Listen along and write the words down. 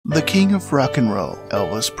The king of rock and roll,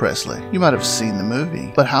 Elvis Presley. You might have seen the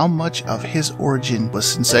movie, but how much of his origin was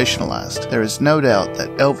sensationalized? There is no doubt that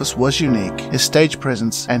Elvis was unique. His stage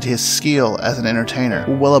presence and his skill as an entertainer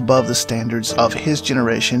were well above the standards of his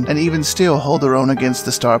generation and even still hold their own against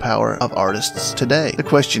the star power of artists today. The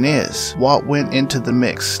question is, what went into the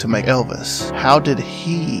mix to make Elvis? How did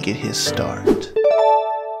he get his start?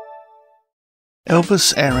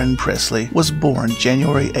 Elvis Aaron Presley was born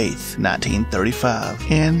January 8,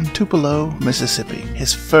 1935, in Tupelo, Mississippi.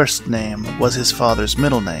 His first name was his father's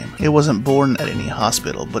middle name. He wasn't born at any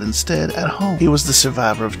hospital, but instead at home. He was the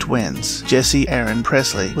survivor of twins. Jesse Aaron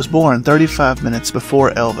Presley was born 35 minutes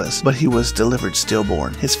before Elvis, but he was delivered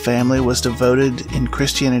stillborn. His family was devoted in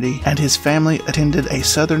Christianity, and his family attended a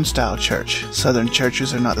Southern-style church. Southern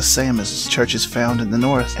churches are not the same as churches found in the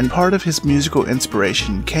North, and part of his musical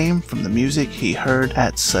inspiration came from the music he heard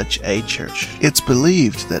at such a church. It's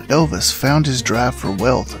believed that Elvis found his drive for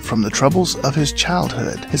wealth from the troubles of his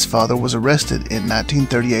childhood. His father was arrested in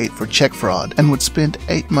 1938 for check fraud and would spend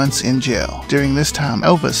 8 months in jail. During this time,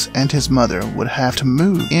 Elvis and his mother would have to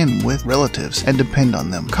move in with relatives and depend on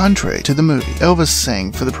them. Contrary to the movie, Elvis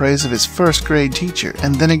sang for the praise of his first grade teacher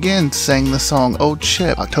and then again sang the song Old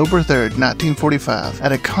Ship October 3rd, 1945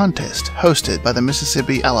 at a contest hosted by the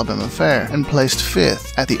Mississippi-Alabama Fair and placed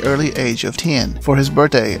 5th at the early age of 10. For his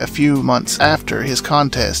birthday, a few months after his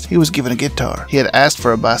contest, he was given a guitar. He had asked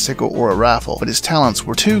for a bicycle or a rifle, but his talents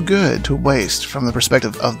were too good to waste from the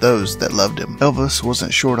perspective of those that loved him. Elvis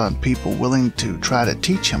wasn't short on people willing to try to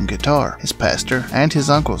teach him guitar. His pastor and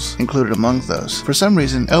his uncles included among those. For some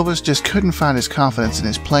reason, Elvis just couldn't find his confidence in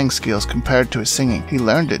his playing skills compared to his singing. He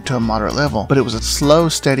learned it to a moderate level, but it was a slow,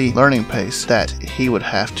 steady learning pace that he would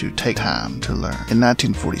have to take time to learn. In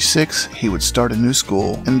 1946, he would start a new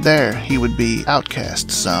school, and there he would be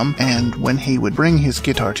outcast some, and when he would bring his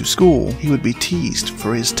guitar to school, he would be teased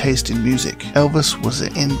for his taste in music. Elvis was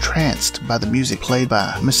entranced by the music played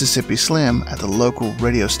by Mississippi Slim at the local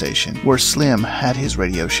radio station, where Slim had his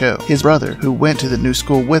radio show. His brother, who went to the new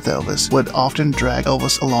school with Elvis, would often drag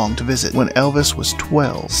Elvis along to visit. When Elvis was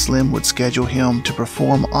 12, Slim would schedule him to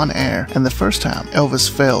perform on air, and the first time, Elvis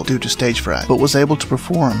failed due to stage fright, but was able to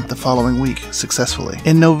perform the following week successfully.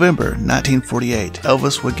 In November 1948,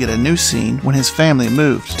 Elvis would get a new scene when his family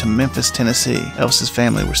moved to Memphis, Tennessee. Elvis's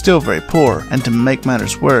family were still very poor, and to make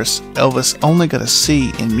matters worse, Elvis only got a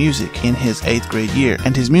C in music in his 8th grade year,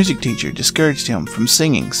 and his music teacher discouraged him from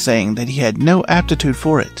singing, saying that he had no aptitude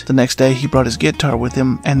for it. The next day, he brought his guitar with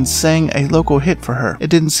him and sang a local hit for her. It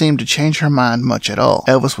didn't seem to change her mind much at all.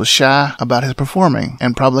 Elvis was shy about his performing,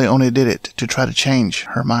 and probably only did it to try to change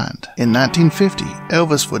her mind. In 1950,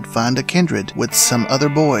 Elvis would find a kindred with some other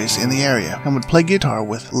boys in the area, and would play guitar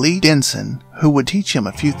with Lee Denson, who would teach him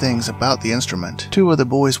a few things about the instrument. 2 other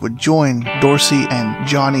boys would join Dorsey and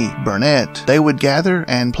Johnny Burnett. They would gather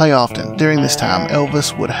and play often. During this time,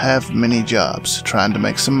 Elvis would have many jobs, trying to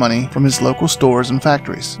make some money from his local stores and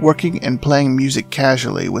factories. Working and playing music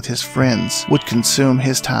casually with his friends would consume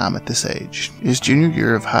his time at this age. His junior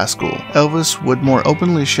year of high school, Elvis would more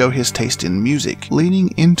openly show his taste in music,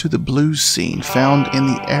 leaning into the blues scene found in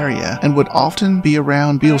the area, and would often be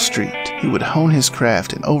around Beale Street. He would hone his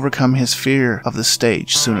craft and overcome his fear of the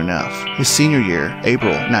stage soon enough. His senior year,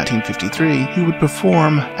 April 1953, he would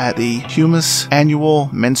perform at the Humus Annual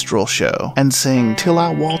Minstrel Show and sing Till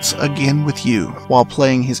I Waltz Again With You while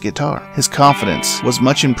playing his guitar. His confidence was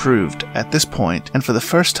much improved at this point, and for the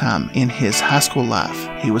first time in his high school life,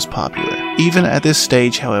 he was popular. Even at this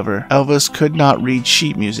stage, however, Elvis could not read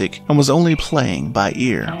sheet music and was only playing by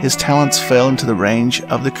ear. His talents fell into the range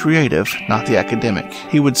of the creative, not the academic.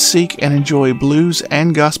 He would seek and enjoy blues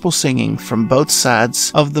and gospel singing from both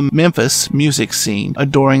sides of the Memphis music scene,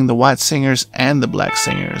 adoring the white singers and the black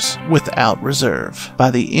singers without reserve. By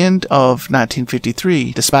the end of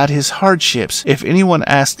 1953, despite his hardships, if anyone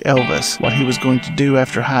asked Elvis what he was going to do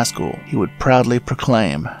after high school, he would proudly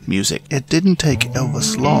proclaim music. It didn't take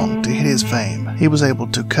Elvis long to hit his fame. He was able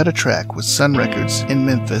to cut a track with Sun Records in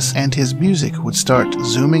Memphis, and his music would start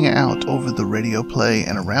zooming out over the radio play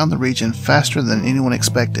and around the region faster than anyone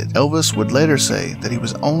expected. Elvis would later say that he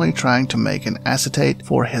was only trying to make an acetate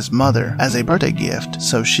for his mother as a birthday gift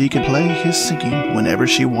so she could play his singing whenever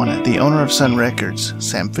she wanted. The owner of Sun Records,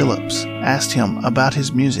 Sam Phillips, asked him about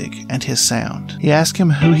his music and his sound. He asked him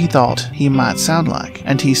who he thought he might sound like,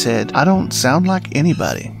 and he said, "I don't sound like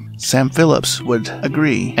anybody." Sam Phillips would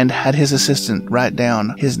agree and had his assistant write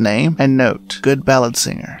down his name and note, "Good ballad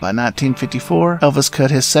singer." By 1954, Elvis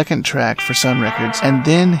cut his second track for Sun Records, and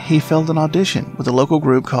then he failed an audition with a local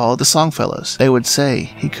group called the Songfellows. They would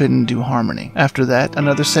say he couldn't do harmony. After that,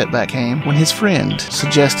 another setback came when his friend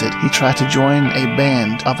suggested he try to join a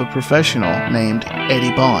band of a professional named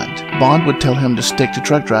Eddie Bond. Bond would tell him to stick to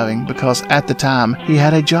truck driving because at the time he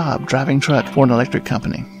had a job driving truck for an electric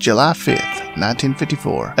company. July 5th,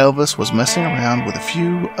 1954, Elvis was messing around with a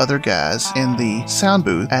few other guys in the sound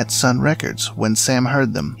booth at Sun Records when Sam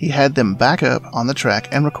heard them. He had them back up on the track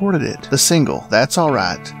and recorded it. The single, "That's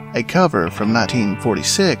Alright," a cover from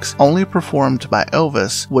 1946, only performed by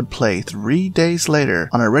Elvis, would play 3 days later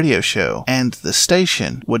on a radio show, and the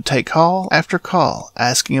station would take call after call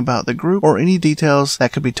asking about the group or any details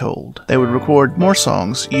that could be told. They would record more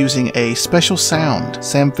songs using a special sound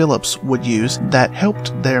Sam Phillips would use that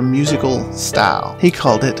helped their musical style. He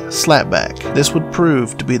called it slapback. This would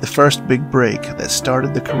prove to be the first big break that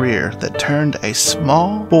started the career that turned a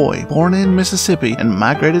small boy born in Mississippi and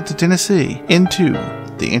migrated to Tennessee into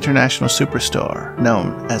the international superstar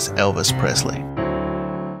known as Elvis Presley.